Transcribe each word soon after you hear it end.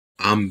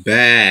I'm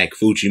back,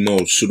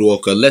 Fujimaro,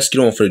 Tsuruoka. Let's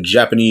get on for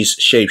Japanese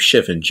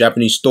shape-shifting,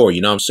 Japanese story,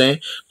 you know what I'm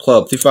saying?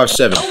 Club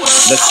 357.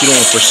 Let's get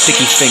on for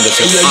Sticky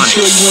Fingaz and Onyx.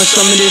 Sure you want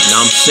some of this? You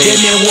know what I'm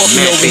saying?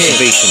 Mad face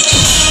evasion.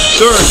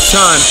 Third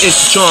time it's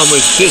the charm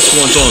with this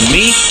one's on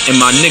me and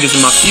my niggas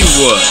in my few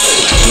words.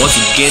 Once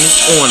again,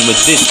 it's on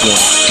with this one.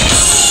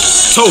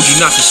 Told you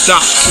not to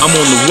stop, I'm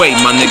on the way,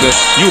 my nigga.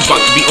 You about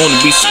to be on the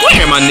beat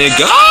square, my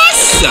nigga.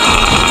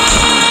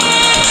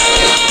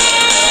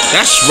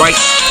 That's right.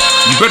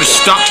 You better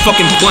stop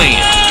fucking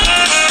playing.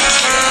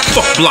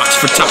 Fuck blocks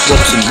for top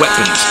ropes and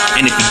weapons.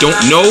 And if you don't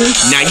know,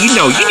 now you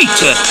know. You need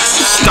to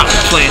stop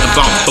playing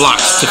about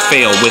blocks to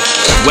fail with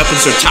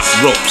weapons or top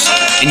ropes.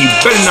 And you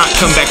better not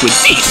come back with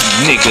these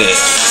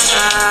niggas.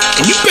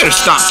 And you better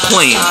stop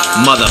playing,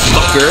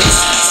 motherfucker.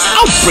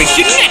 I'll break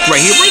your neck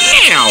right here, right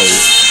now.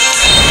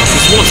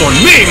 This one's on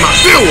me, my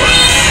viewer.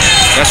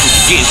 That's what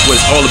you get, is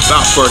what it's all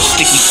about for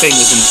Sticky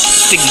Fingaz and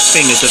Sticky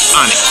Fingaz of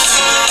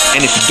Onyx.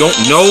 And if you don't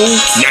know,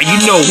 now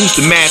you know who's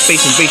the mad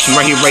face invasion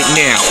right here, right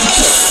now.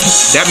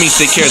 That means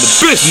take care of the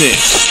business.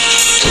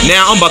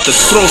 Now I'm about to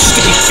throw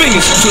Sticky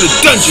Fingaz into the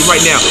dungeon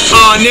right now.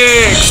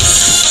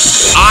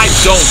 Onyx! I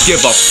don't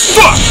give a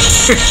fuck!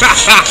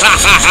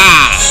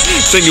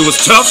 Think it was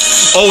tough?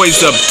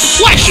 Always a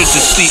pleasure to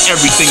see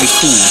everything is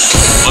cool.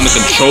 Under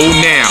control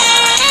now.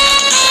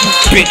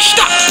 Bitch,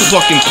 stop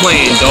fucking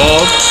playing,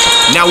 dog.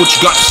 Now what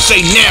you got to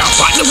say now,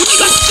 partner? What you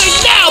got to say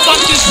now about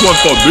this one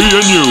for me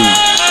and you?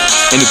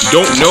 And if you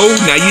don't know,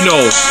 now you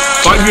know.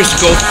 5 years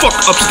ago, fuck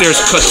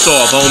upstairs cuts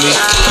off, homie.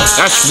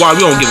 That's why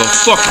we don't give a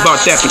fuck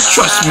about that, but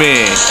trust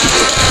me.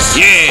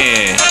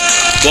 Yeah.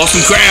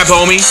 Boston Crab,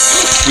 homie.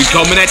 We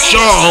coming at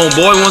y'all,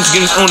 homeboy. Once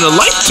again, it's on a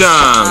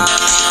lifetime.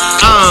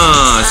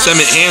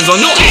 Cement hands on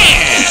your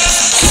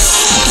ass.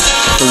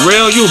 For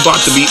real, you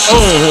about to be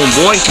on,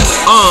 homeboy.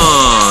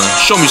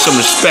 Show me some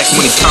respect,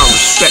 money, power,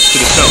 respect to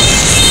the fellas.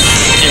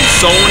 And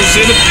so on is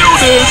in the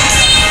building.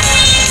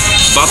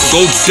 About to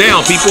go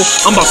down, people.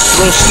 I'm about to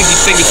throw Sticky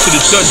Fingaz to the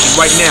dungeon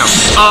right now.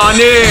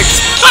 Onyx!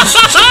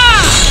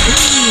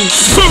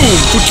 Boom!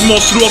 Put your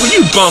mouth through over.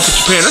 You bounce with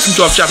Japan. That's some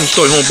drop Japanese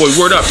story, homeboy.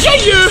 Word up. Yeah,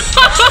 yeah!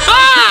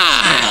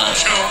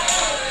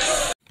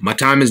 My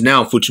time is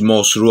now,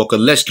 Fujimaro, Tsuruoka.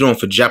 Let's get on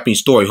for Japanese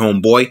story,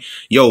 homeboy.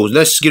 Yo,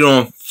 let's get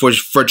on for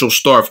Fredro,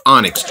 Starr of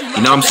Onyx. You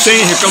know what I'm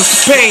saying? Here comes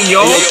the pain,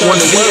 y'all.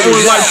 Once again, for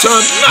a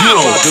lifetime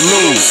now.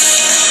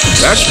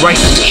 That's right.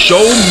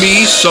 Show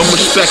me some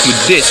respect with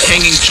this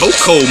hanging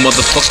chokehold,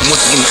 motherfucker.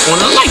 Once again,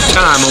 on a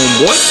lifetime,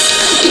 homeboy.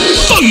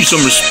 Show you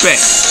some respect.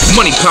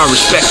 Money, power,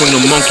 respect on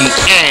your monkey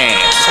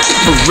ass.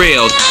 For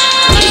real.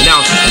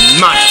 Now,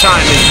 my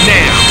time is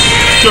now.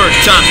 Third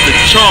time's the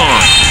charm.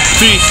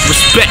 See,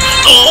 respect.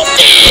 Oh,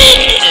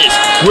 yes.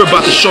 We're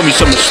about to show me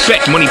some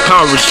respect. Money,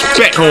 power,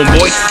 respect,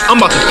 homeboy.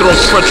 I'm about to throw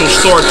Fredro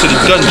Starr to the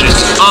dungeon.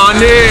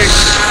 Onyx.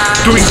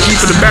 Doing G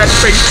for the bad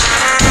face.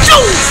 Yo,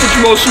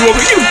 Fujimaro, Tsuruoka,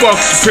 you the boss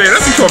of Japan.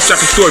 That's the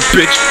Japanese story,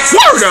 bitch.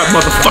 Word up,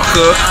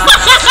 motherfucker.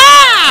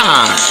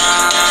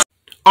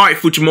 Alright,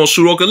 Fujimaro,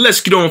 Tsuruoka,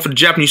 let's get on for the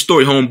Japanese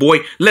story,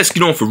 homeboy. Let's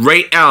get on for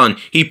Ray Allen.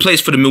 He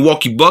plays for the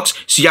Milwaukee Bucks,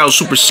 Seattle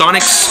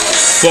Supersonics,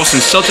 Boston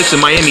Celtics,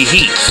 and Miami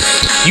Heat.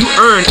 You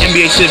earned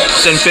NBA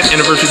 75th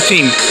anniversary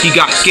team. He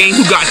got game.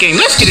 Who got game?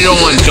 Let's get it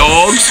on,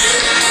 dogs.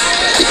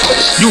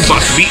 You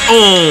about to be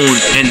on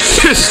and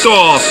pissed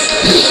off,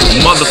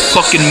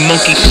 motherfucking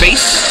monkey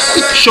face.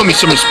 Show me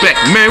some respect.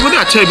 Man, what did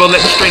I tell you about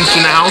letting strangers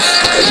in the house?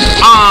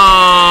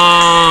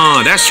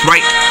 That's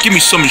right. Give me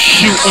some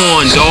shoe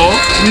on, dog.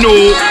 No.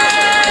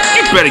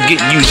 You better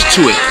get used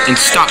to it and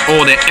stop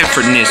all that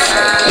effortness.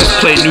 Let's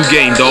play a new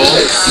game, dog.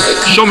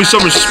 Show me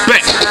some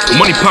respect.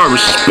 Money, power,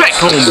 respect,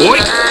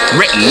 homeboy.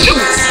 Let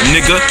loose,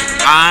 nigga.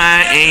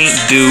 I ain't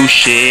do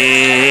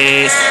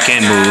shit.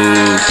 Can't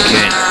move,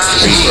 can't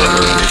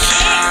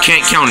reverse.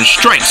 Can't count in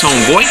strikes,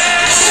 homeboy.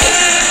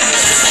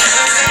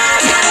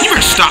 You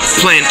better stop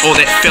playing all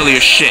that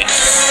failure shit.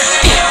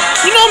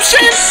 You know what I'm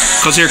saying?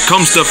 Cause here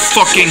comes the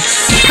fucking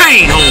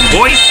pain,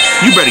 homeboy.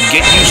 You better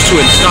get used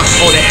to it and stop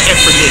all that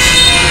effortless.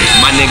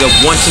 My nigga,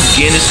 once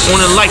again, it's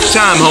on a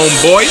lifetime,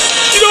 homeboy.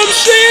 You know what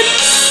I'm saying?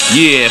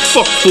 Yeah,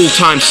 fuck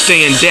full-time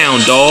staying down,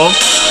 dog.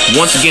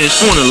 Once again,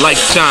 it's on a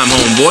lifetime,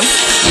 homeboy.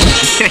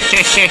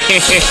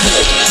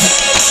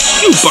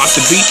 You about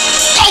to be...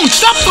 Oh,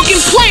 stop fucking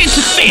playing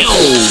to fail.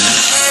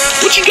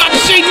 What you got to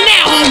say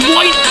now,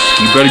 homeboy?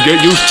 You better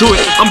get used to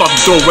it. I'm about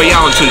to throw Ray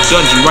Allen to the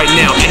dungeon right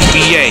now,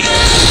 NBA.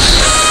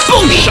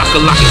 Boom,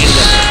 shakalaka in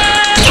the...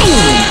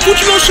 Boom!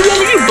 Fujimaro,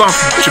 Tsuruoka, you bounce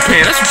from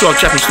Japan. That's what y'all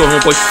Japanese story,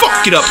 homeboy.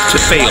 Fuck it up to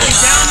fail.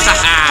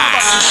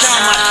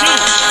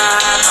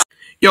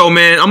 Yo,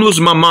 man, I'm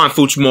losing my mind,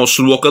 Fujimaro,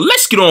 Tsuruoka.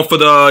 Let's get on for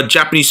the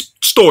Japanese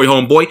story,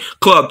 homeboy.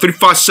 Club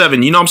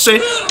 357, you know what I'm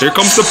saying? Here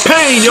comes the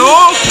pain,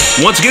 y'all.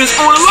 Once again, it's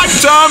on a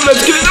lifetime.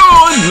 Let's get it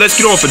on. Let's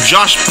get on for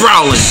Josh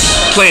Brolin,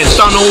 playing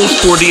Thanos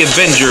for the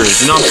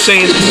Avengers. You know what I'm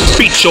saying?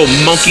 Beat your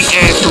monkey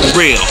ass for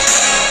real.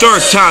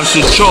 Third time's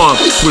the charm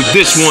with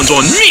this one's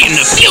on me and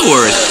the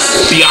viewers.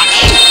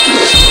 Biatch.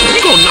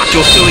 We gonna knock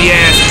your silly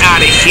ass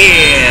out of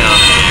here.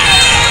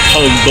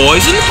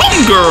 Homeboys and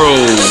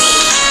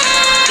homegirls.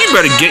 You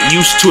better get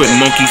used to it,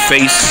 monkey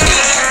face.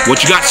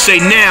 What you got to say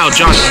now,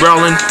 Josh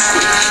Brolin?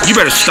 You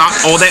better stop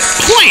all that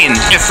playing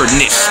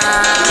effortness.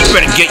 You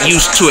better get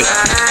used to it.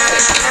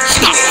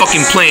 Stop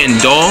fucking playing,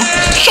 dawg.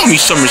 Show me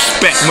some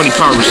respect, money,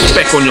 power,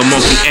 respect on your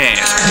monkey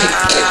ass.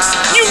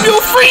 You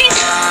feel free?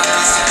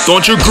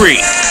 Don't you agree?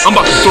 I'm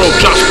about to throw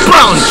Josh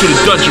Brolin to the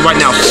dungeon right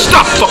now.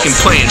 Stop fucking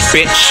playing,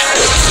 bitch.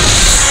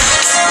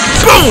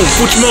 Boom!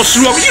 Fujimaro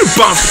Tsuruoka, you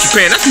bomb for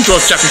Japan. That's some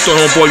drugs, Japanese story,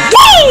 homeboy.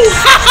 Woo!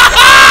 Ha ha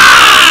ha!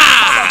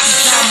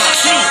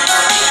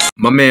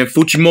 My man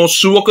Fujimaro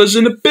Tsuruoka's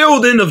in the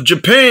building of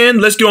Japan.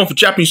 Let's get on for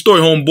Japanese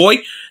story,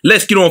 homeboy.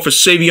 Let's get on for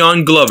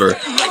Savion Glover.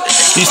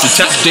 He's the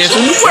top dancer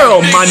in the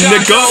world, my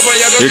nigga.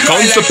 Here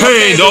comes the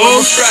pain,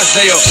 dog.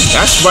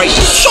 That's right.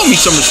 Show me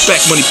some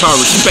respect, money, power,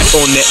 respect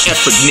on that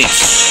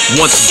effortness.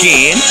 Once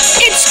again,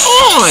 it's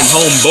on,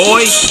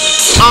 homeboy.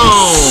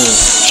 Oh,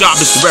 job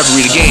is to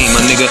referee the game,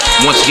 my nigga.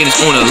 Once again, it's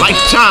on a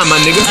lifetime,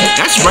 my nigga.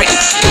 That's right.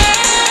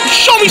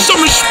 Show me some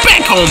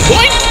respect,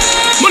 homeboy.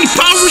 Money,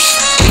 power,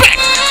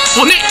 respect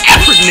on that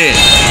effortness.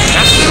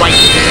 That's right.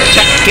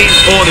 Tap dance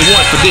all they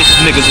want for this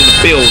niggas in the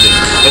building.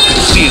 That's what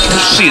you see. It's what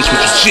you see. It's what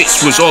you see. It's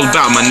what it's all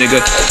about, my nigga.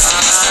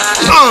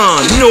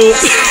 No.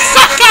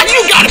 You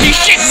gotta be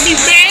shitting me,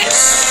 man.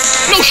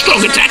 No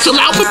strong attacks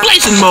allowed for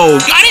blazing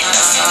mode. Got it?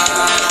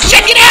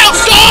 Check it out,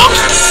 dog.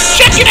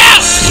 Check it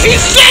out.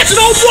 He's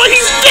dancing, homeboy.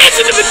 He's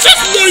dancing to the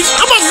testimonies.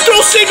 I'm about to throw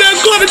Sagan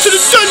Glover to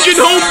the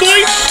dungeon,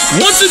 homeboy.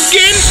 Once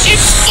again,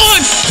 it's on,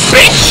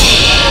 bitch.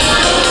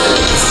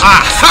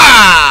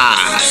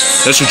 Aha!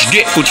 That's what you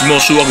get, Fujimaro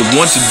Tsuruoka.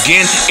 Once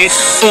again,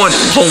 it's on,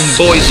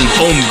 homeboys and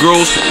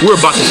homegirls. We're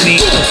about to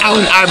see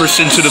Allen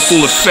Iverson to the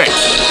full effect.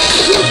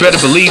 Better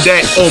believe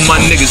that. All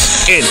my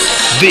niggas in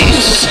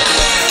this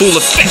full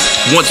effect.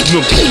 Once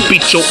more,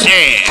 beat your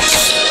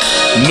ass.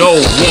 No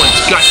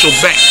one's got your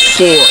back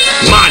for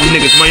my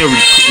niggas. My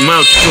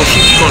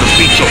shooter's gonna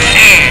beat your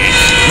ass.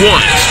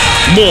 Once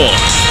more,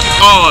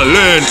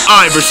 Allen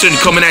Iverson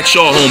coming at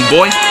y'all,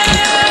 homeboy.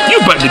 You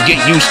better get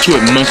used to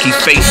it, monkey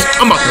face.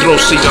 I'm about to throw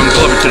Sagan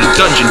Glover to the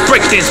dungeon.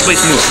 Breakdance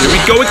place moves. Here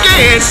we go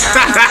again.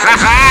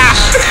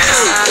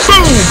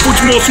 Boom!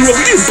 Fujimaro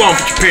Tsuruoka, you bomb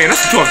for Japan.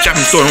 That's the talk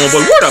Japanese story,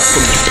 homeboy. Word up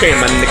from Japan,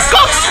 my nigga.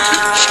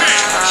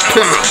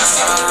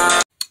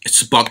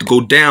 It's about to go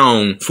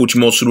down,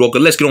 Fujimaro Tsuruoka.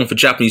 Let's get on for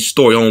Japanese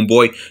story,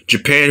 homeboy.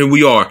 Japan, here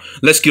we are.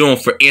 Let's get on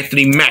for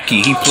Anthony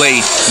Mackie. He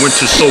played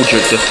Winter Soldier,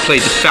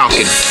 played the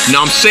Falcon. You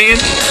know what I'm saying?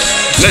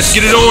 Let's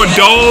get it on,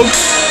 dog.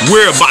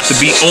 We're about to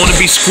be on to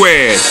be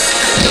squared.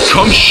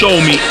 Come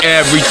show me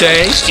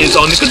everything is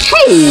under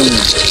control.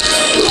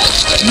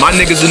 My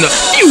niggas in the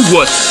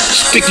what?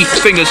 Sticky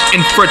Fingaz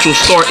and Fredro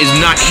Starr is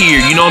not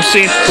here. You know what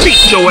I'm saying? Beat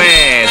your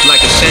ass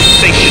like a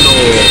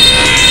sensational.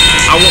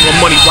 I want my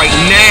money right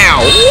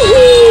now.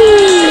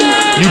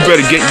 You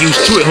better get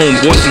used to it,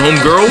 homeboys and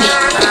homegirls.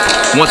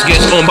 Once again,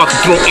 I'm about to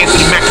throw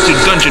Anthony Mackie to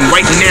the dungeon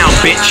right now,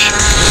 bitch.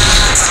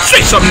 Say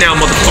something now,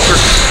 motherfucker.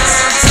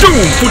 Boom!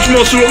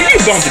 Fujimaro Tsuruoka, you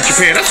bomb to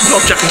Japan. That's the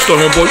Japanese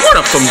story, homeboy. What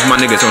up from my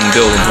niggas on the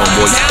building,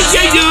 homeboy?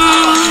 Yeah.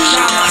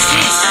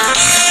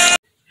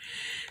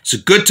 It's a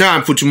good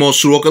time, Fujimaro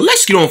Tsuruoka.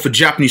 Let's get on for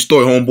Japanese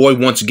story, homeboy.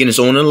 Once again, it's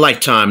on in a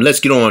lifetime. Let's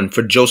get on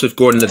for Joseph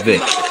Gordon-Levitt.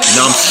 You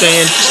know what I'm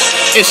saying?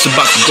 It's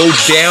about to go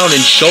down and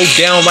show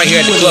down right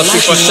here at the Club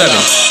 357.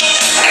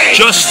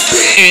 Just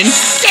in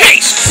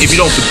case. If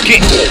you don't forget,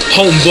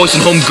 homeboys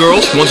and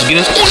homegirls, once again,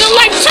 it's on a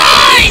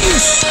lifetime.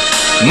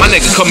 My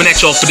nigga coming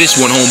at y'all for this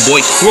one,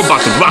 homeboy. We're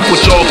about to rock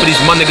with y'all for these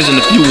my niggas in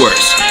a few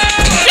words.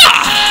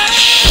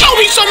 Show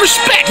me some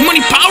respect, money,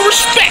 power,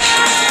 respect.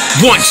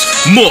 Once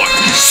more,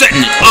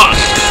 setting it up.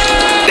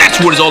 That's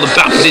what it's all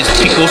about for these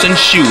peoples and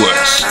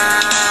chewers.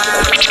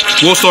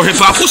 World Star Hip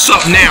Hop, what's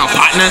up now,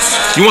 partner?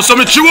 You want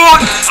something to chew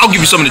on? I'll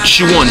give you something to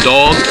chew on,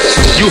 dog.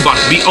 You about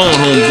to be on,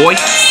 homeboy.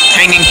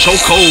 Hanging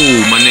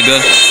chokehold, my nigga.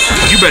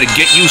 You better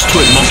get used to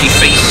it, monkey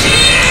face.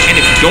 And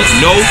if you don't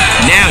know,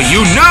 now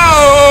you know.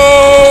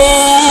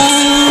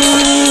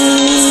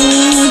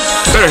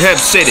 Better have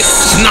said it.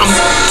 Snum.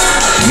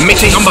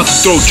 Matey, I'm about to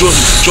throw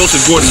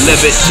Joseph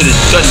Gordon-Levitt to the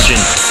dungeon.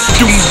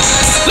 Doom.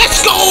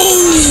 Let's go.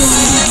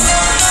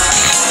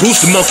 Who's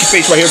the monkey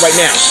face right here, right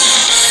now?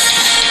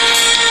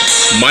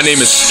 My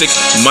name is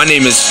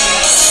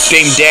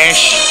Dame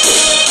Dash.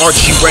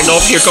 Archie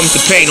Randolph, here comes the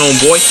pain,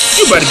 homeboy.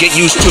 You better get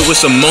used to it with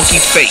some monkey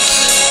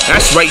face.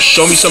 That's right,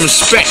 show me some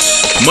respect.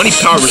 Money,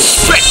 power,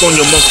 respect on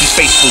your monkey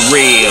face for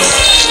real.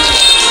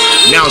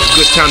 Now it's a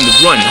good time to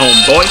run,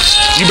 homeboy.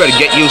 You better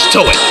get used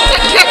to it.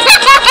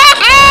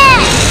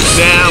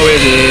 Now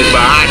it is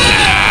my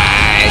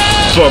time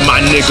for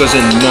my niggas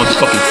and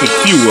motherfucking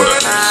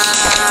viewers.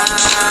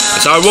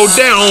 As I roll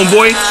down,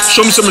 homeboy,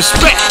 show me some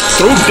respect.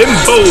 Throw them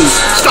bows.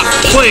 Stop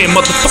playing,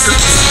 motherfucker.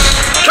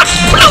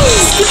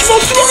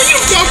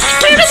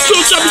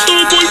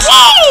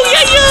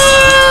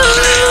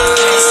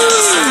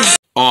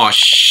 Aw,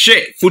 shit.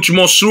 Shit,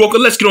 Fujimaro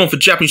Tsuruoka, let's get on for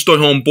Japanese story,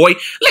 homeboy.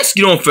 Let's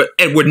get on for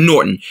Edward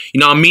Norton.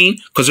 You know what I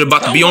mean? Because they're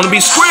about to be on the B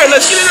square.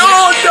 Let's get it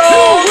on,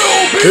 dog.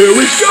 Here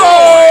we go.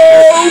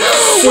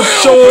 For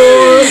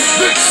sure.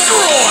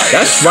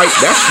 That's right.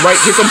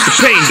 Here comes the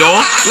pain,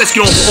 dog. Let's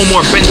get on for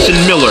Omar Benson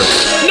Miller.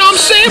 You know what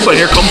I'm saying? But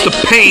here comes the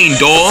pain,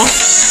 dog.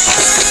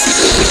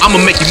 I'm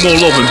gonna make you more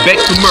love and beg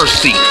for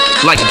mercy.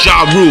 Like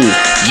Ja Rule.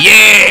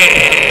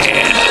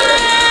 Yeah.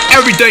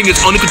 Everything is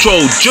under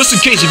control, just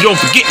in case if you don't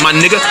forget, my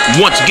nigga.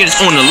 Once again,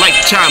 it's on a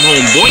lifetime,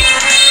 homeboy.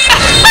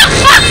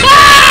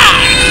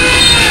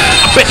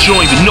 I bet you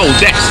don't even know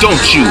that,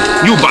 don't you?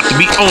 You about to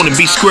be on and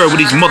be square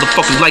with these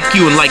motherfuckers like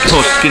you and like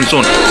us. Getting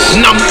on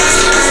snum.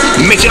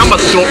 Make sure I'm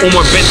about to throw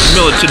Omar Benson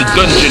Miller to the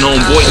dungeon,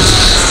 homeboy.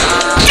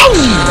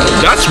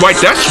 That's right.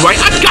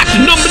 I got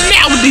the number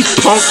now with these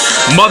punk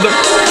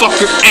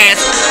motherfucker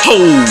ass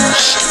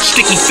hoes.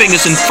 Sticky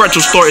fingers and Fredro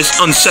Starr is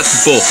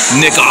unacceptable,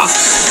 nigga.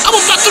 I'm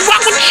about to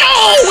rock with you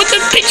with the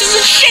pictures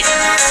and shit.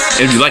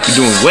 And if you like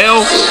you're doing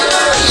well,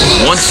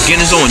 once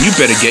again it's on. You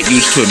better get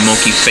used to it,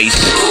 monkey face.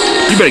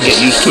 You better get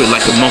used to it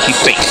like a monkey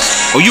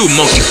face. Or you a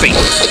monkey face.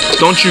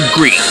 Don't you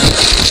agree?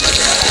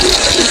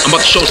 I'm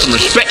about to show some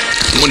respect.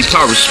 Money,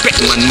 power, respect,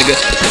 my nigga.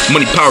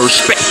 Money, power,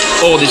 respect.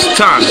 All this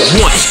time.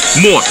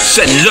 Once more.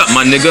 Setting it up,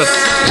 my nigga.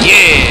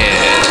 Yeah.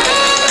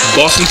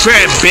 Boston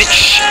Crab,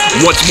 bitch.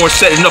 Once more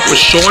setting up for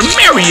Sean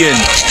Marion.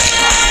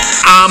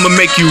 I'ma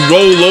make you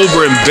roll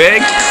over and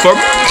beg for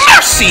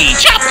mercy.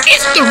 Chop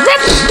is the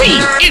referee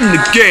in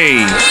the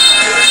game.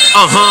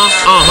 I'm about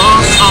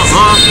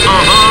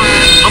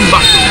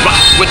to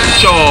rock with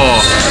y'all,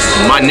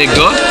 my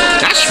nigga.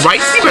 That's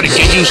right. You better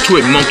get used to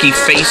it, monkey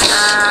face.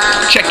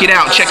 Check it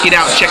out, y'all.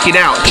 Check it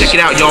out.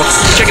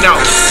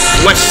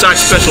 West Side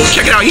Special.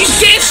 Check it out. He's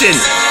dancing.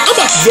 I'm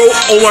about to throw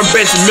Omar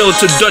Benson Miller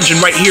to the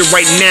dungeon right here,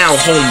 right now,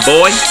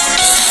 homeboy.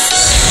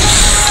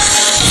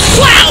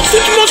 Wow,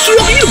 Fujimaro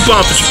Tsuruoka, you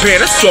bomb for Japan.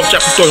 That's 12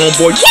 chapter story,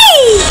 homeboy.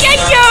 Woo! Yeah!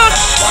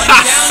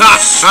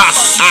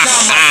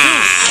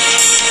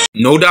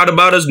 No doubt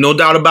about us, no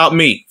doubt about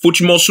me.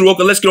 Fujimaro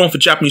Tsuruoka, let's get on for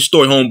Japanese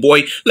story,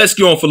 homeboy. Let's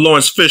get on for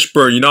Laurence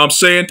Fishburne, you know what I'm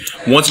saying?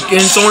 Once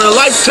again, it's on a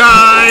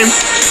lifetime.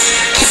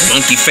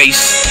 Monkey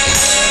face.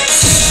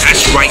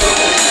 That's right.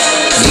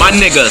 My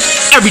niggas,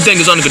 everything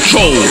is under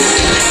control.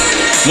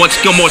 Once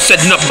again, more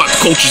setting up about the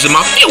coaches in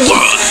my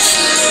viewers.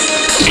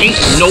 Ain't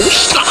no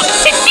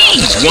stopping me.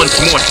 Once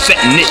more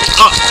setting it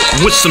up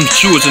with some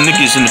viewers and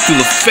niggas in the full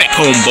effect,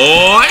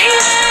 homeboy.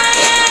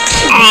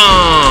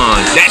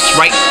 That's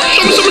right.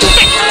 Show me some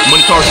respect.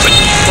 Money, power, respect.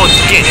 Once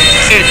again,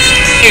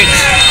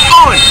 it's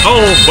on.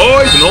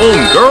 Homeboys and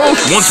homegirls.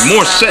 Once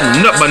more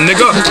setting up, my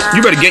nigga.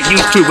 You better get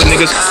used to it with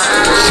niggas.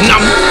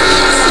 Snum.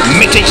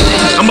 Mitty.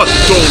 I'm about to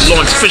throw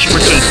Laurence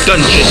Fishburne to the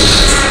dungeon.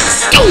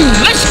 Dude,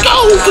 let's go.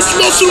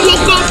 Fujimaro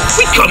Tsuruoka.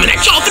 We coming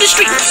at y'all for the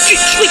street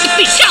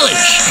defeat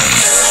challenge.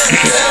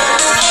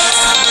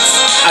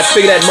 I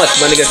figure that much,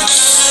 my nigga.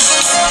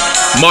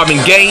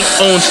 Marvin Gaye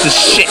owns the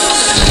shit.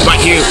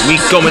 Right here, we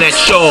coming at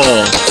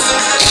y'all.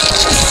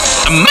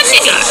 My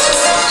nigga,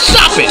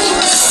 stop it.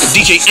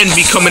 DJ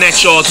Envy coming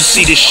at y'all to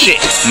see this shit,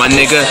 my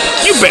nigga.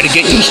 You better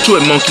get used to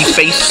it, monkey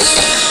face.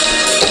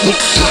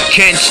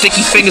 Can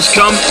Sticky Fingers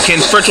come? Can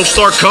Fredro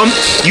Starr come?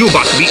 You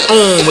about to be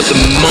on with the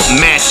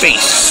mad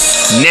face.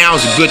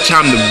 Now's a good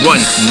time to run,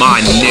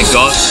 my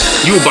nigga.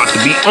 You about to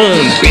be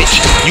on,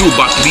 bitch. You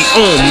about to be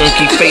on,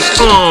 monkey face.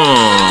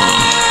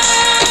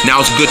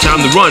 Now's a good time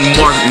to run,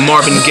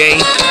 Marvin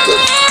Gaye.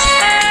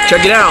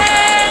 Check it out.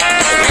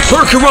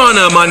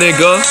 Hurricanrana, my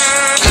nigga.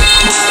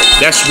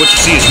 That's what you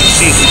see.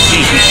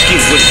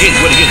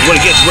 What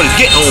it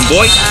get,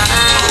 homeboy.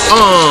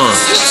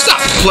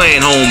 Stop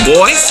playing,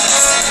 homeboy.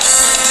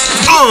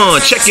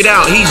 Check it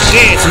out. He's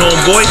dancing,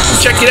 homeboy.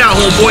 Check it out,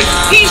 homeboy.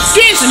 He's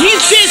dancing.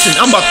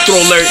 I'm about to throw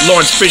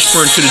Laurence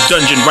Fishburne to the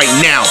dungeon right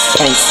now,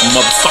 punk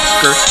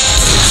motherfucker.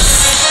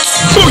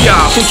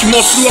 Booyah!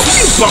 Fujimaro Tsuruoka,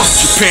 you bomb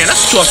Japan.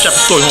 That's a 12 chapter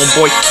story,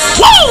 homeboy.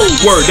 Woo!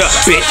 Word up,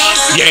 bitch.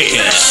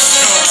 Yeah.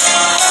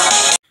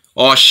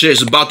 Oh shit,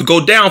 it's about to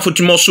go down for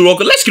Fujimaro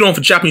Tsuruoka. Let's get on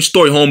for Japanese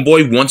story,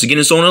 homeboy. Once again,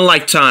 it's on a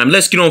lifetime.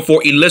 Let's get on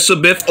for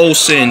Elizabeth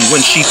Olsen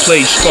when she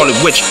played Scarlet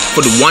Witch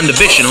for the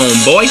WandaVision,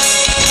 homeboy.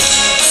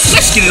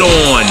 Let's get it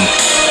on.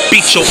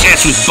 Beat your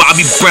ass with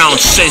Bobby Brown,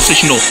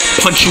 sensational.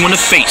 Punch you in the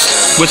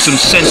face with some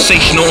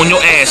sensational on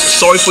your ass.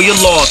 Sorry for your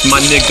loss, my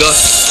nigga.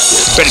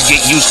 Better get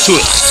used to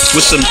it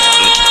with some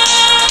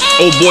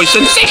old boy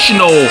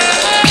sensational,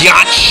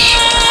 biatch.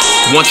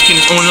 Once again,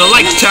 it's on a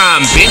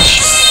lifetime,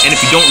 bitch. And if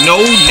you don't know,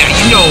 now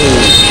you know.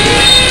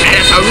 And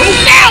that's how I roll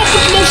down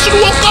for Fujimaro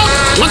Tsuruoka.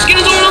 Once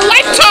again, it's on a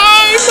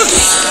lifetime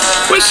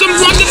with some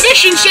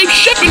WandaVision safe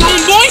shipping,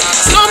 homeboy.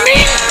 Know what I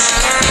mean?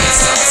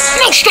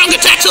 No strong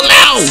attacks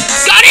allowed.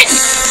 Got it?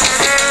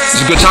 It's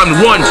a good time to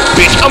run,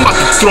 bitch. I'm about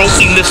to throw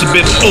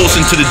Elizabeth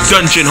Olsen to the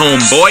dungeon,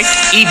 homeboy.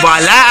 Et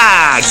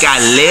voila! Got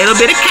a little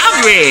bit of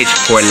coverage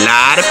for a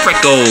lot of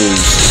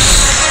freckles.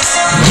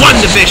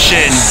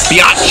 WandaVision,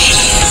 biatch.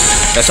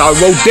 That's how I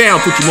roll down,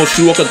 Fujimaro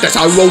Tsuruoka. That's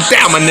how I roll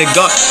down, my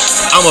nigga.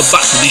 I'm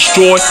about to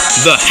destroy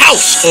the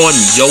house on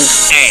your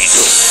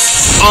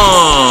ass.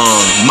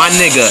 My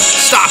nigga,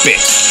 stop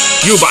it.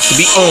 You about to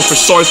be on for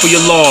sorry for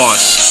your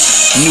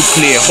loss.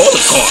 Nuclear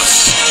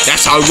holocaust.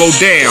 That's how it rolled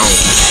down.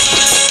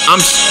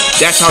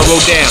 That's how it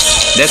rolled down.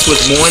 That's what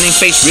morning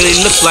face really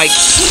looks like.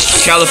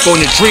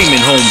 California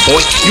dreaming,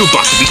 homeboy. You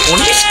about to be on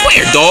the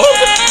square, dog.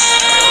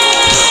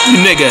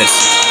 You niggas,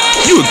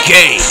 you a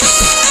gay.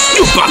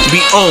 You about to be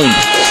on,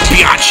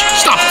 biatch.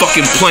 Stop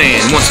fucking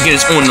playing. Once again,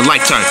 it's on the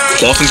Lifetime.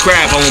 Boston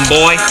Crab,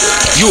 homeboy.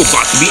 You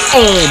about to be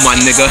on, my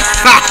nigga.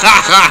 Ha ha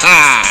ha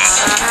ha.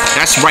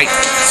 That's right.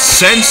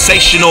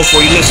 Sensational for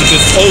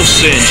Elizabeth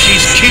Olsen.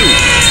 She's cute.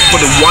 For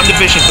the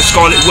WandaVision for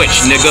Scarlet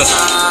Witch, nigga.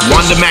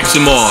 Wanda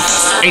Maximoff.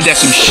 Ain't that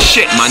some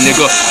shit, my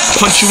nigga?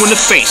 Punch you in the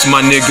face,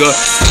 my nigga.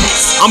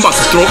 I'm about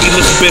to throw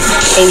Elizabeth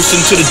Olsen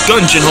to the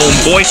dungeon,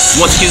 homeboy.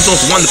 Once again, it's on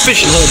for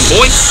WandaVision,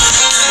 homeboy.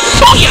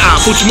 Oh yeah,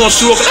 Fujimaro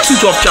Tsuruoka, that's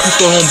who's off chopping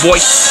store, homeboy.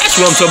 That's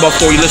what I'm talking about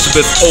for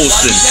Elizabeth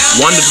Olsen.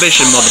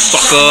 WandaVision,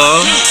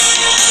 motherfucker.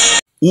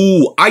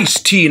 Ooh,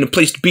 iced tea in the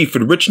place to be for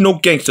the rich and no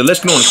gangster.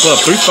 Let's get on the club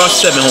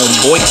 357,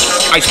 homeboy.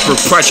 Iceberg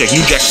Project,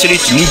 New Jack City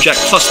to New Jack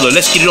Hustler.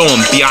 Let's get it on,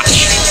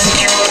 biatch.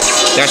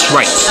 That's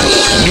right.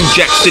 New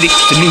Jack City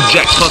to New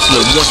Jack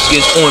Hustler. Once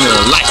again, on a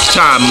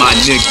Lifetime, my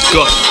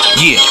nigga.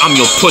 Yeah, I'm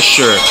your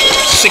pusher.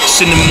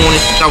 6 in the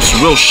morning. That was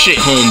real shit,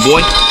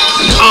 homeboy.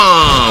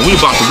 We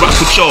about to rock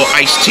with y'all,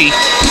 Ice T.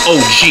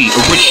 OG,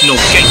 original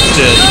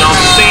gangster. You know what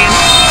I'm saying?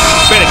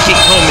 Better kick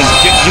home and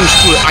get used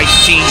to it, Ice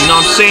T. You know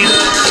what I'm saying?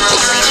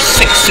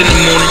 6 in the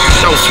morning,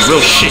 that was some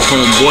real shit,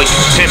 homeboy.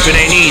 Pimpin'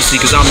 ain't easy,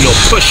 cause I'm your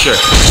pusher.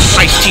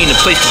 Ice T in the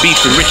place to be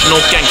for the rich and no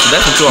gangster.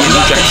 That's what you're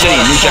New Jack City,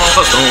 New Jack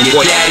Hustler,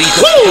 homeboy.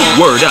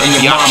 Woo! Word up,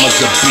 y'all.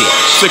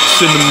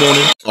 6 in the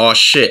morning. Aw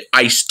shit,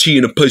 Ice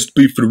T in the place to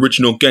be for the rich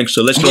and no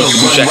gangster. Let's go from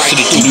New Jack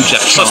City to New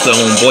Jack Hustler,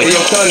 homeboy.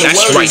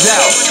 That's right.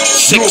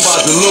 6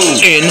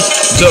 in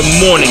the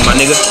morning, my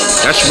nigga.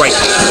 That's right.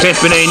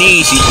 Pimpin' ain't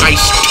easy.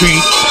 Ice T,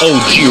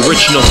 OG,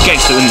 original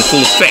gangster in the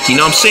full effect. You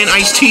know what I'm saying,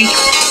 Ice T?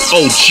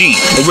 OG,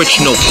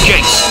 original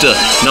gangster.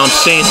 Know what I'm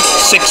saying?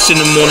 6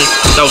 in the morning.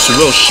 That was some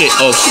real shit,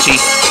 OG.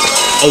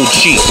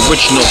 OG,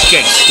 original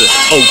gangster.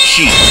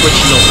 OG,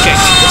 original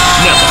gangster.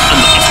 Never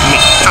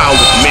underestimate the power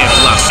of the man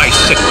alive, Ice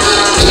Tickle.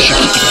 You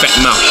should keep your fat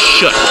mouth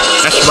shut.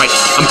 That's right.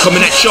 I'm coming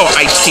at y'all,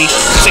 Ice T.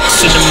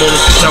 6 in the morning.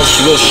 That was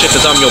some real shit,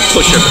 cause I'm your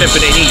pusher.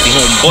 Pimpin' ain't easy,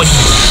 homeboy.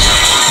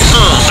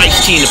 Ice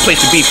T in the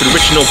place to be for the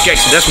rich and no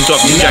gangster. That's what I'm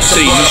talking New Jack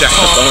City, New Jack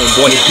Hustler,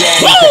 homeboy.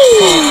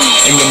 Woo!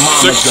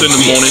 6 in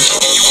the morning.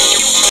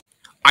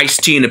 Ice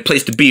T in the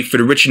place to be for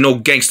the rich and no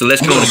gangster.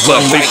 Let's go to the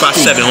club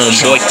 357,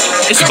 homeboy.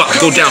 It's about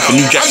to go down from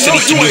New Jack City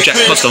to New Jack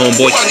Hustler,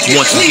 homeboy.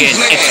 Once again,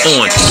 it's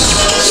on.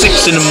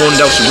 6 in the morning,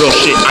 that was some real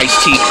shit. Ice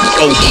T,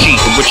 OG,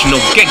 the rich and no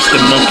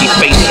gangster, monkey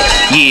face.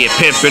 Yeah,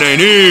 pimpin'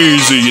 ain't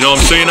easy. You know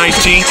what I'm saying,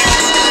 Ice T?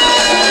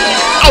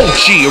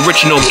 OG,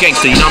 original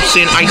gangster, you know what I'm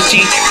saying, Ice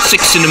T?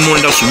 6 in the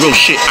morning, that was some real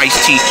shit, Ice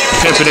T.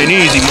 Pimpin' ain't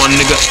easy, my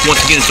nigga.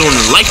 Once again, it's on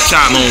the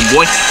Lifetime,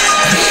 homeboy.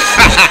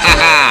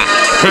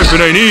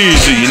 Pimpin' ain't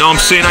easy, you know what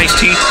I'm saying, Ice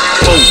T?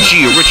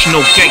 OG, original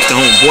gangster,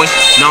 homeboy.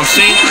 You know what I'm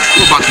saying?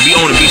 We're about to be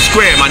on and be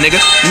square, my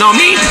nigga. You know what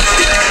I mean?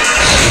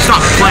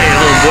 Stop playing,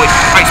 homeboy.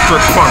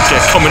 Iceberg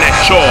Project coming at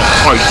y'all,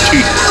 Ice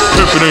T.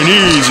 Pimpin' ain't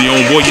easy,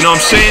 homeboy, you know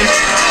what I'm saying?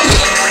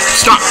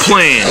 Stop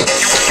playing.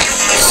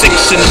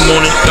 6 in the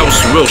morning, that was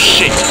some real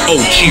shit.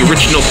 OG,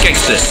 original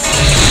gangster.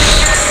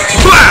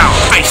 Wow!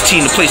 Ice T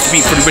in the place to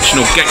be for the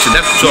original gangster.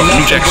 That's what's up,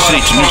 New Jack City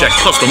to New Jack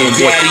Hustler,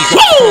 homeboy.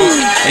 Woo!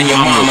 And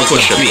your mama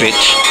pusher,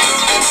 bitch.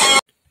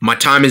 My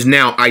time is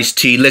now, Ice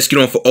T. Let's get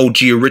on for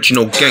OG,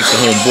 original gangster,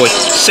 homeboy.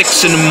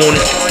 6 in the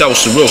morning, that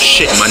was some real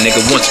shit, my nigga.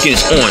 Once again,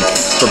 it's on.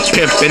 For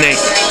pimpin' ain't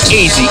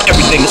easy,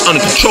 everything is under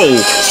control.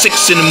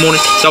 6 in the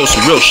morning, that was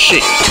some real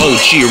shit.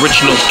 OG,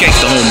 original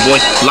gangster, homeboy.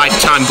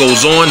 Lifetime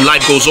goes on,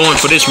 life goes on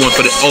for this one.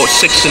 For the 6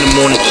 in the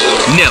morning,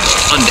 never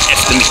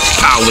underestimate the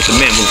power with the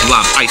man who's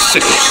live,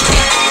 Icicles.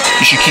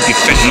 You should keep your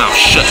fat mouth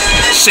shut.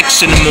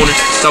 6 in the morning,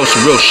 that was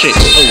some real shit.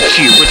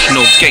 OG,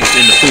 original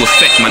gangster in the full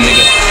effect, my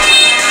nigga.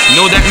 You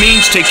know what that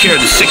means? Take care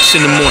of the 6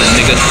 in the morning,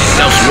 nigga.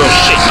 That was real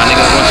shit, my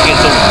nigga. Once again,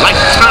 it's on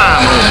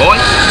Lifetime, homeboy.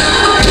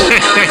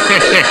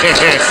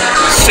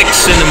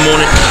 6 in the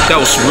morning,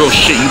 that was some real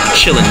shit. You be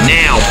chilling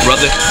now,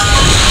 brother.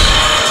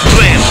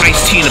 Blam,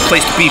 Ice T in the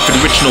place to be for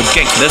the original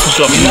gangster. That's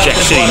what's up, New Jack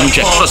City, New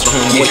Jack Hustler,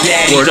 homeboy.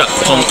 Word up,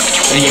 punk.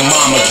 And your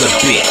mama's a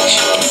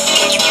bitch.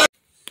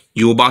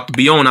 You about to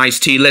be on,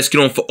 Ice T. Let's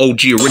get on for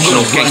OG,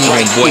 original gangster,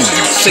 homeboy.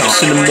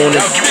 6 in the morning,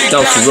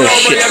 that was some real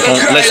shit, punk.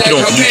 Let's get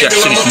on for New Jack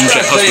City, New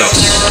Jack Hustler.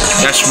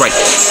 That's right,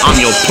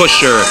 I'm your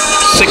pusher.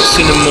 6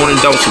 in the morning,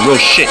 that was some real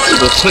shit.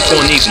 Well, click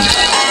on even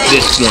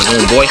this one,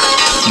 homeboy.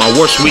 My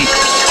worst week,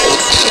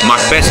 my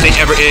best day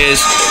ever is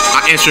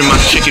I answer my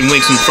chicken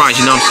wings and fries,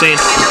 you know what I'm saying?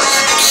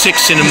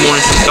 6 in the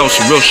morning, that was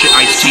some real shit,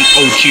 Ice T,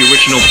 OG,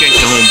 original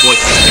gangster, homeboy.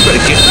 You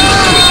better get used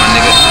to it, my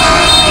nigga.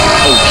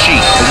 OG,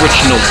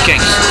 original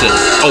gangster.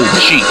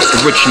 OG,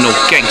 original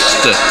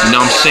gangster. You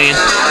know what I'm saying?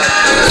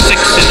 6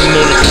 in the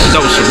morning, that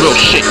was some real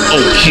shit.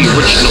 OG,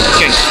 original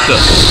gangster.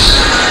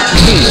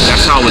 Boom,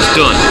 that's how it's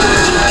done.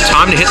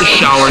 Time to hit the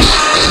showers.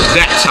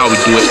 That's how we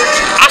do it.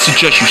 I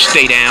suggest you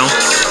stay down.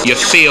 You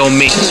feel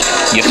me?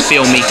 You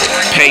feel me?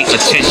 Pay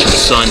attention,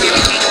 son.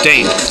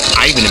 Damn,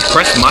 I even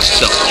impressed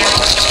myself.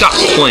 Stop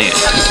playing.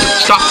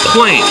 Stop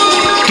playing.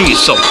 Do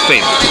yourself a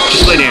favor.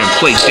 Just lay there and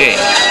play dead.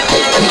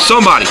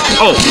 Somebody.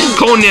 Oh,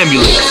 call an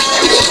ambulance.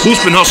 Who's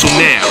been hustled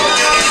now?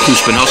 Who's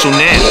been hustled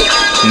now?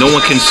 No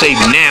one can save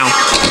you now.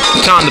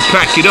 Time to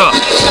pack it up.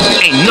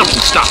 Ain't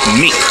nothing stopping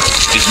me.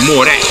 There's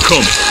more of that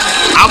coming.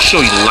 I'll show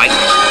you the light.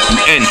 You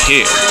end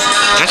here.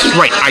 That's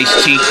right,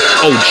 Ice-T.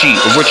 OG,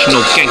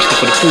 original gangster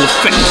for the full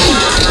effect.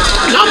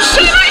 You know what I'm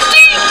saying, Ice-T?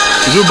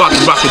 Cause we're about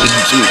to rock with the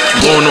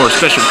Law and Order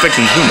Special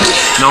Victims Unit.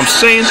 You know what I'm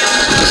saying?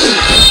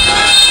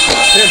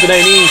 It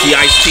ain't easy,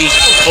 Ice-T.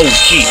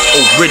 OG,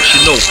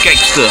 original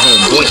gangster,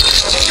 homeboy.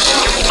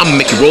 I'ma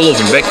make you roll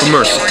over and beg for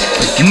mercy.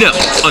 Never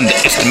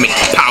underestimate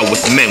the power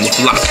with men with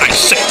a lot of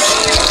dissect.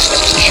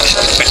 You should keep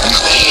your fat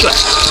mouth shut.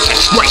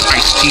 That's right,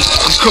 Ice-T.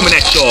 I'm coming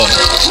at y'all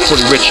for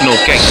the original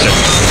gangster.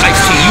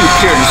 Ice-T, you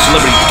appeared in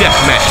Celebrity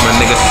Deathmatch, my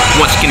nigga.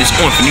 Once again, it's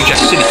on from New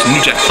Jack City to New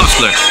Jack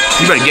Hustler.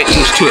 You better get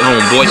used to it,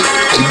 homeboy.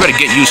 You better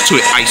get used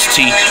to it,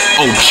 Ice-T.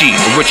 OG,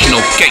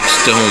 original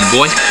gangster,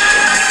 homeboy.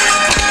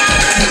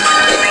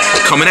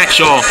 Coming at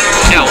y'all,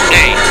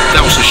 L.A.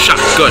 That was a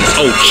shotgun,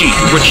 OG,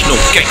 original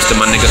gangster,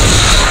 my nigga.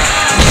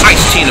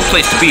 Ice-T in the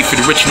place to be for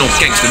the original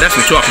gangster. That's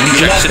what talking New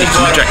Jack City to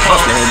New Jack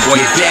Hustler,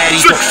 homeboy.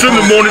 6 in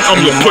the morning,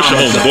 I'm your pusher,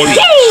 homeboy.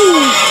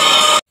 Woo!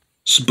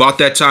 It's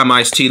about that time,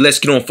 Ice-T. Let's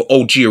get on for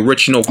OG,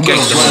 original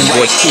gangster,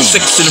 homeboy. 6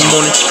 in the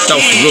morning, that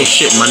was the real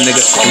shit, my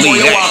nigga.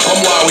 Believe that.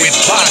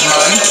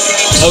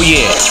 Oh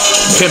yeah,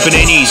 pimpin'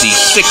 ain't easy.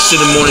 6 in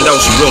the morning, that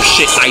was the real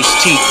shit,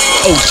 Ice-T.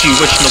 OG,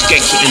 original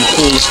gangster in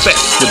full effect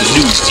with the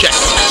New Jack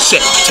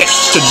set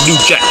text to the New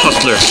Jack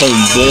Hustler,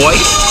 homeboy.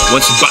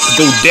 Once it's about to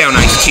go down,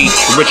 Ice-T,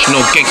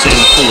 original gangster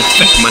in full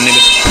effect, my nigga.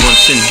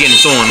 Once again,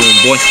 it's on,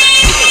 homeboy.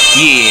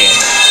 Yeah.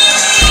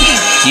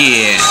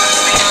 Yeah.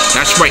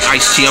 That's right,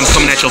 Ice-T. I'm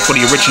coming at y'all for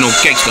the original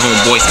gangster,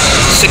 homeboy.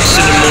 6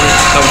 in the morning,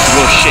 that was the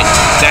real shit.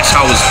 That's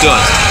how it's done.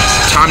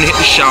 Time to hit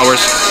the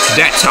showers.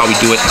 That's how we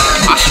do it.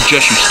 I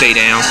suggest you stay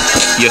down.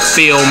 You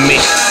feel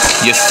me?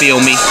 You feel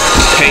me?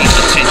 Pay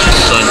attention,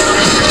 son.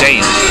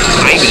 Damn,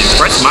 I even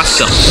impressed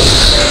myself.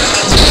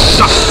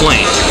 Stop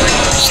playing.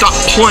 Stop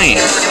playing.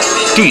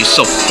 Do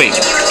yourself a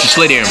favor. Just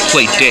lay there and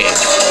play dead.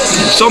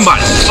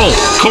 Somebody. Oh,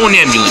 call an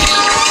ambulance.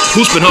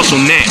 Who's been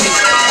hustled now?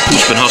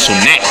 Who's been hustled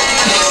now?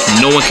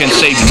 No one can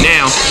save you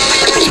now.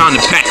 Time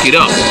to pack it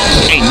up.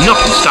 Ain't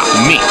nothing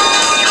stopping me.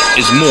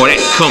 There's more of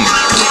that coming.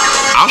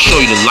 I'll show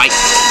you the light.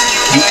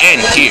 You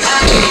end here.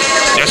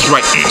 That's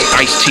right,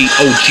 Ice-T,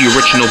 OG,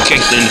 original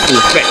gangster in the full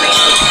effect.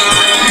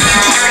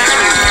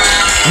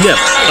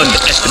 Never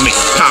underestimate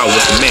the power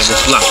with the man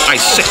with life.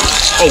 Ice-T,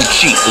 OG,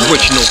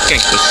 original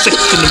gangster. 6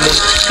 in the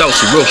morning, that was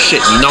the real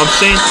shit. You know what I'm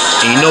saying?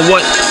 And you know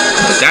what?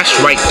 That's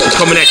right. We're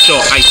coming at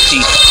y'all, Ice-T,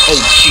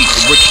 OG,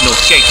 original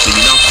gangster.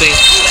 You know what I'm saying?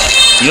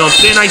 You know what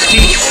I'm saying, Ice-T?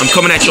 I'm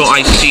coming at y'all,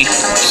 Ice-T.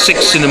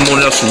 6 in the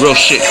morning, that's the real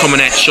shit.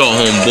 Coming at y'all,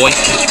 homeboy.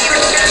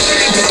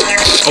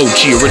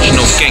 OG,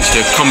 original gangster.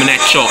 Coming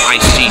at y'all,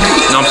 Ice-T. You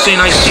know what I'm saying,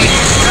 Ice-T?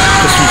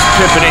 Cause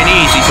pimpin' ain't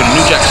easy for the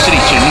New Jack City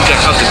to the New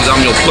Jack Hustler, cause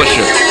I'm your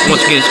pusher.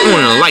 Once again, it's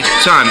on in a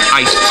lifetime,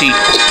 Ice-T.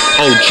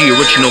 OG,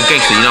 original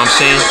gangster. You know what I'm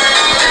saying?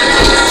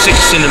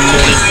 6 in the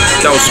morning,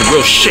 that was the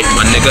real shit,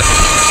 my nigga.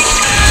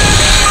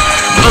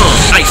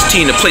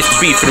 Ice-T in the place to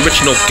be for the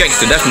original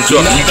gangster. That's from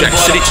New Jack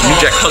City to New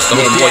Jack Hustler,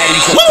 homeboy.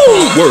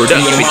 Woo! Word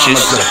up,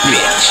 bitches.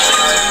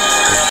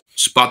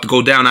 It's about to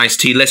go down,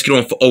 Ice-T. Let's get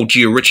on for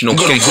OG, original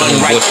gangster,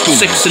 homeboy.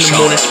 6 in the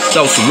morning.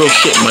 That was the real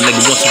shit, my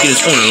nigga. Once again,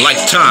 it's on in a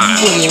lifetime.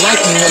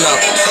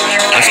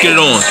 Let's get it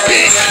on.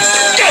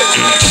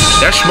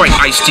 That's right,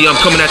 Ice-T. I'm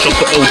coming at you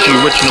for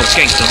OG, original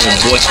gangster,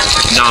 homeboy.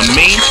 Nah,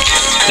 man.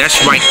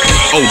 That's right,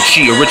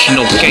 OG,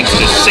 original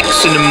gangster.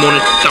 6 in the morning,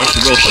 that was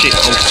the real shit,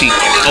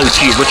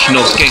 OG,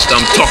 original gangster.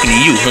 I'm talking to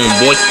you,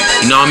 homeboy.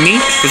 You know what I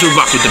mean? Cause we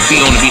rock with the B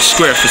on the B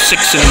square for 6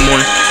 in the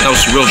morning. That was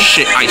the real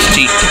shit,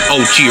 Ice-T.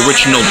 OG,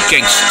 original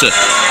gangster.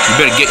 You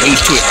better get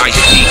used to it,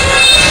 Ice-T.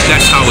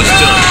 That's how it's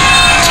done.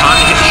 Time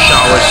to hit the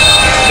showers.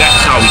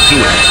 That's how we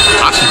do it.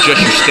 I suggest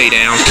you stay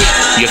down.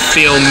 You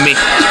feel me?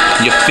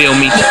 You feel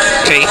me?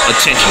 Pay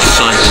attention,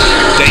 son.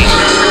 Damn,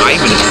 I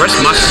even impressed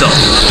myself.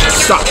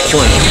 Stop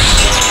playing.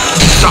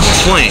 Stop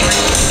playing.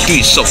 Do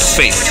yourself a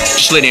favor.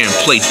 Just lay there and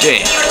play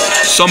dead.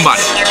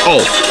 Somebody.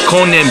 Oh,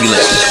 call an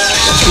ambulance.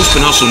 Who's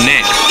been hustled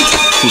now?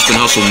 Who's been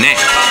hustled now?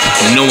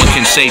 No one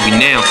can save you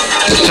now.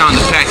 It's time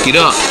to pack it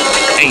up.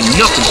 Ain't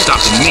nothing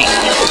stopping me.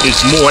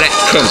 There's more of that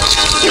coming.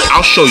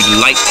 I'll show you the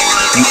light.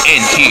 You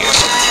end here.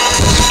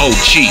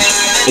 OG,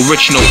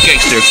 original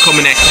gangster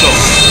coming at y'all.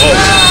 Oh,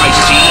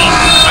 Ice-T,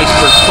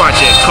 Iceberg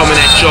Project coming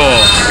at y'all.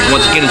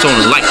 Once again, it's on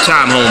a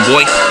lifetime,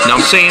 homeboy. Know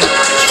what I'm saying?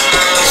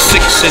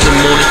 6 in the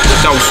morning,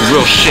 that was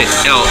real shit.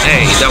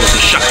 L.A., that was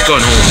a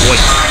shotgun, homeboy.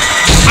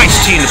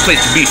 Ice-T in the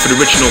place to be for the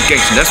original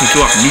gangster. That's what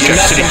you are from New Jack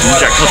City to New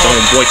Jack Hustler,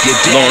 homeboy.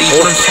 Laurence,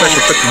 Olsen, special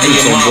effects,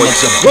 homeboy.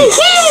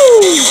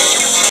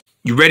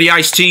 Woo! You ready,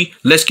 Ice-T?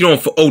 Let's get on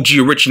for OG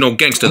Original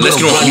Gangster. Let's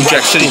get on for New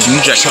Jack City,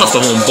 New Jack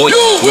Hustler, homeboy.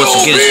 Once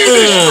again, it's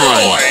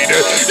on.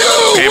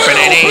 Pamping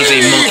that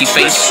easy, monkey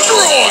face.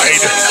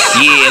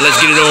 Yeah, let's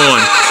get it on.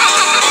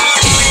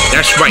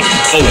 That's right,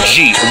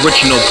 OG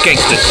Original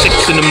Gangster.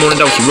 6 in the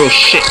morning, that was some real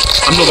shit.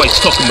 I'm nobody's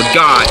talking but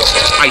God.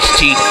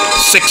 Ice-T,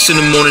 6 in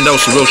the morning, that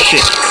was some real shit.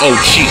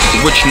 OG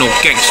Original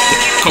Gangster.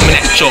 Coming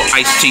at y'all,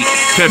 Ice-T.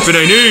 Pamping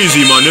ain't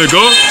easy, my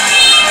nigga.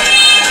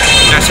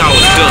 That's how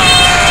it's done.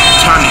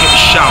 Time to hit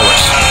the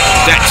showers.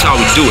 That's how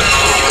we do it.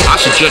 I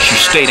suggest you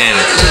stay down.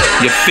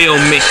 You feel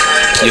me?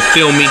 You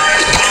feel me?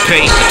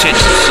 Pay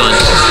attention, son.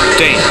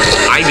 Damn,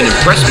 I even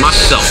impressed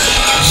myself.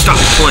 Stop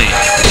playing.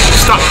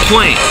 Stop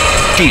playing.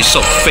 Do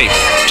yourself a favor.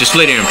 Just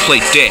lay there and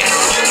play dead.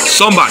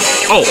 Somebody.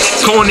 Oh,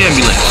 call an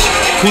ambulance.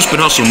 Who's been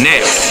hustling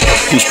now?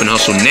 Who's been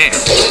hustling now?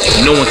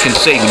 No one can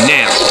save you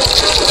now.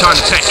 Time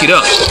to pack it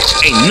up.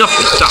 Ain't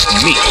nothing stopping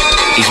me.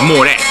 There's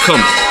more of that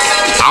coming.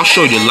 I'll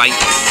show you the light.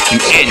 You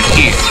end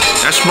here.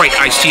 That's right,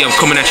 Ice-T. I'm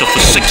coming at you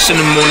for 6 in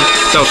the morning.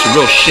 That was some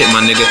real shit,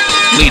 my nigga.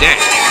 Leave that.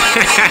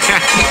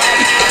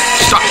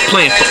 Stop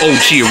playing for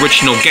OG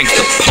Original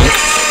Gangster, punk.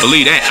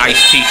 Believe that,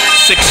 Ice-T.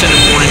 6 in the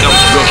morning. That was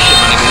some real shit,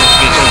 my nigga. Once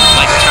again, it's only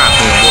lifetime,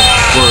 homeboy.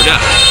 Word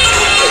up.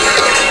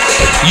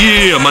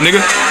 Yeah, my nigga.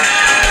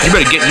 You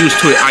better get used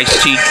to it,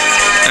 Ice-T.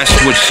 That's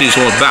what shit's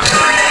all about.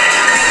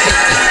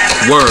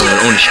 Word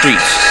on the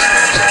streets.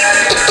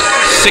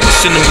 6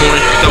 in the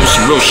morning, that was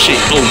some real shit.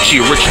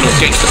 OG Original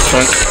Gangster,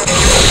 punk.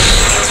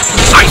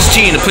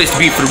 Ice-T in the place to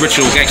be for the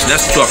Original Gangster.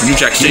 That's the talk from New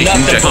Jack City,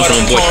 New Jack Hustler,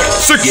 homeboy.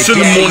 6 in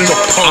the morning,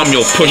 I'm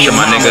your pusher,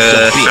 my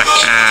nigga.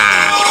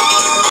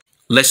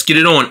 Let's get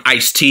it on,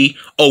 Ice-T.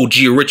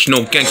 OG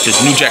Original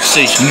Gangsters, New Jack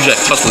City, New Jack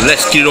Hustler.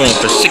 Let's get it on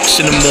for 6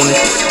 in the morning.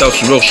 That was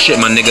some real shit,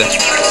 my nigga.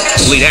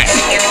 Believe that.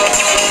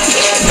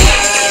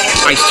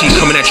 Ice-T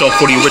coming at y'all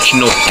for the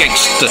Original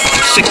Gangster.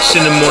 6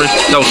 in the morning,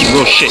 that was some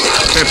real shit.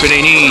 Pimpin'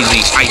 ain't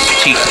easy.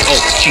 Ice-T,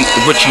 OG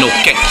Original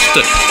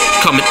Gangster.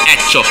 Coming at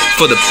y'all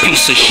for the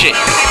piece of shit.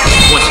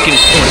 Once again,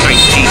 it's on,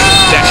 Ice-T.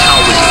 That's how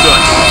it's done.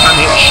 Time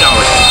to hit the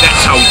showers.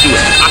 That's how we do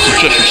it. I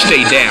suggest you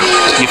stay down.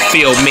 You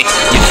feel me?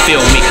 You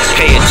feel me?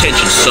 Pay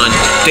attention, son.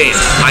 Damn,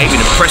 I even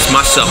impressed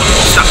myself.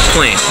 Stop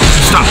playing.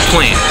 Stop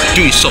playing.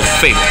 Do yourself a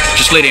favor.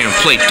 Just lay there and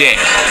play dead.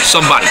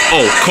 Somebody,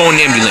 oh, call an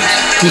ambulance.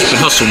 Who's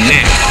been hustling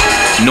now?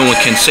 No one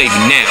can save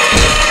you now.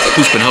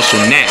 Who's been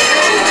hustling now?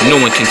 No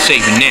one can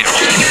save you now.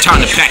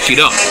 Time to pack it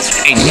up.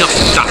 Ain't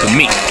nothing stopping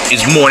me.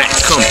 There's more that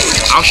coming.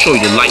 I'll show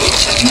you the light.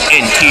 You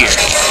end here.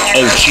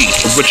 OG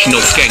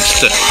Original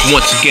Gangster.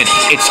 Once again,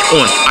 it's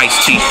on,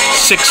 Ice-T.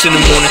 6 in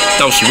the morning.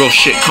 That was some real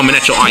shit coming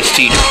at your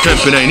Ice-T.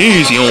 Pimpin' ain't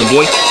easy,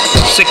 homeboy.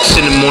 6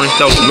 in the morning.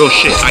 That was some real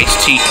shit,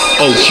 Ice-T.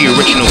 OG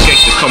Original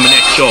Gangster coming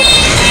at y'all.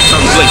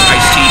 Time to blaze,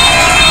 Ice-T.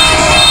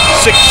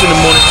 6 in the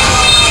morning.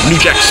 New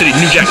Jack City,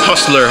 New Jack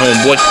Hustler,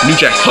 homeboy. New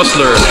Jack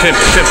Hustler,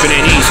 pimpin'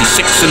 ain't easy.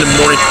 6 in the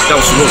morning, that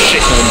was some real shit,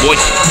 homeboy.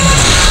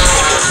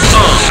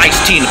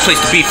 Ice-T in the place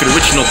to be for the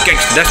Original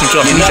Gangster. That's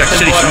what New Jack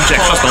City, New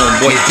Jack Hustler,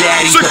 homeboy.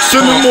 6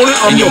 in the morning,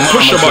 I'm your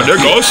pusher, my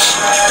niggas.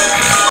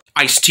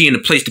 Ice-T in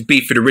the place to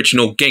be for the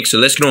Original Gangster.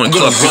 Let's get on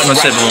club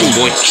 357,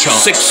 homeboy.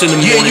 6 in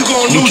the morning,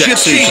 New Jack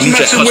City, New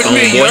Jack Hustler,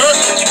 homeboy.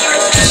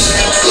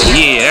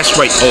 Yeah, that's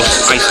right,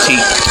 Ice-T.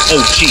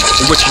 OG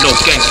Original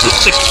Gangster.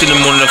 6 in the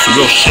morning, that's some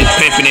real shit.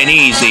 Pimpin' ain't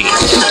easy.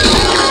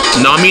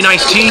 Know what I mean,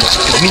 Ice-T?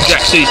 It's New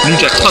Jack City, New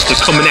Jack Hustler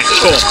coming at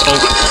y'all,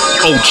 punk.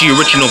 OG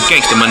Original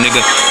Gangster, my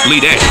nigga.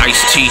 Leave that,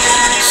 Ice-T.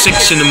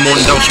 6 in the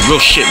morning, that was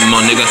real shit, my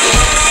nigga.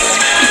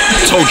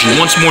 Told you,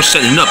 once more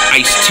setting up,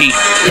 Ice-T.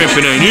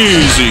 Pimpin' ain't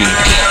easy.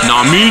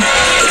 Know what I mean?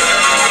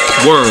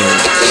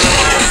 Word.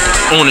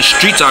 On the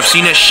streets, I've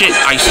seen that shit,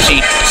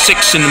 Ice-T.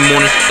 6 in the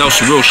morning, that was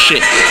some real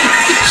shit.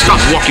 Stop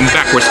walking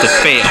backwards to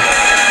fail.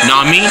 Know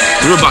what I mean?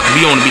 We're about to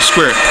be on to be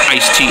square,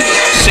 Ice-T.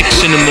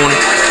 6 in the morning,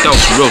 that was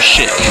some real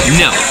shit.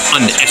 Never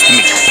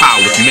underestimate the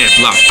power of man's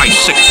life.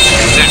 Ice-6,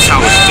 that's how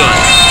it's done.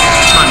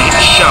 Trying to hit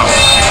the showers,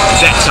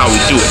 that's how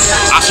we do it.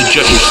 I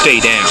suggest you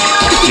stay down.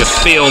 You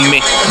feel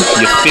me?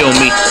 You feel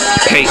me?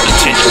 Pay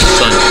attention,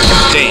 son.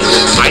 Damn,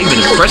 I even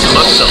impressed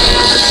myself.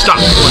 Stop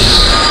playing.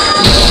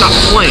 Stop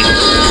playing.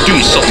 Do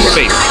yourself a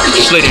favor.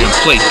 Just lay there and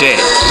play dead.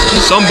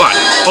 Somebody,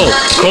 oh,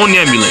 call an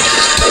ambulance.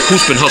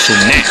 Who's been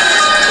hustling now?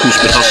 Who's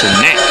been hustling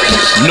now?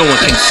 No one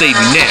can save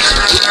you now.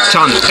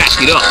 Time to pack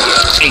it up.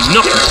 Ain't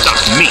nothing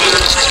stopping me.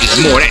 There's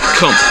more of that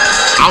coming.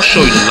 I'll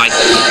show you the light.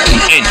 You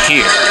end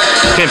here.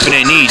 Pimpin'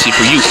 ain't easy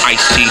for you,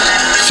 Ice-T.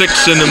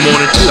 6 in the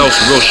morning, that was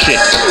real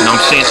shit. Now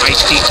I'm saying,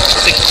 Ice-T,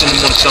 6 in the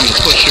morning, I'm the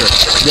pusher.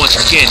 Once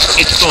again,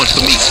 it's on for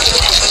me.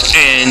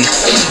 And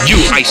you,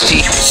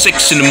 Ice-T,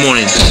 6 in the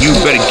morning, you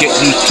better get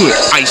used to it,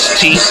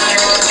 Ice-T.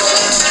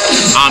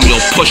 I'm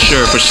your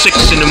pusher for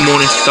 6 in the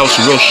morning. That was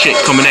some real shit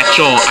coming at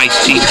y'all,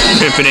 Ice-T.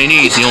 Pimpin' ain't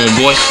easy,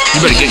 homeboy. You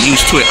better get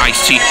used to it,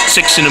 Ice-T.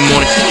 6 in the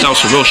morning, that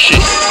was some real shit.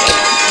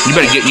 You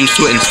better get used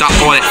to it and stop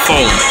all that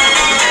falling.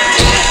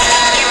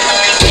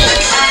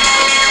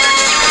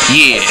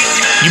 Yeah,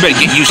 you better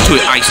get used to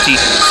it, Ice-T.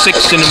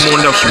 6 in the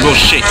morning, that was some real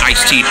shit,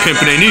 Ice-T.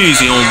 Pimpin' ain't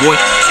easy, homeboy.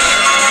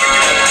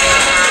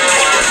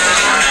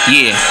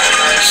 Yeah,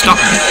 Stop.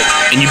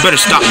 And you better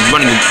stop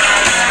running.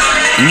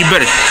 And you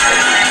better.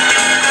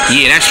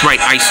 Yeah, that's right,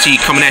 Ice-T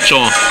coming at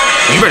y'all.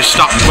 You better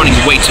stop running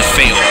away to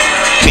fail,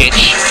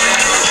 bitch.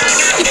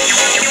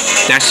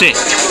 That's it.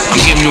 I'm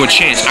giving you a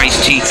chance,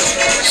 Ice-T.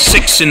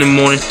 6 in the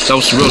morning. That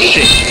was some real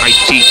shit,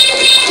 Ice-T.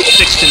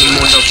 6 in the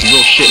morning. That was some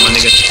real shit, my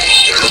nigga.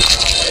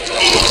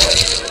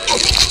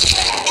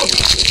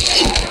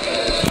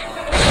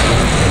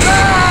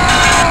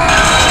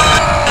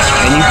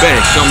 And you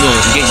better come on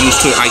and get used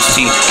to it,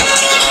 Ice-T.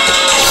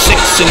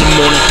 6 in the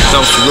morning.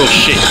 That was some real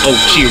shit.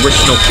 OG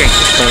original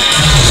gangster funk.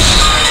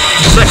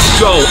 Let's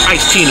go,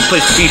 Ice-T in the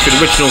place to be for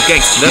the original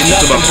gangster. That's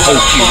what's about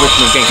OG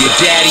original gangster.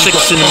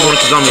 6 in the morning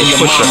because I'm a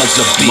pusher,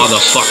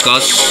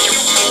 motherfuckers.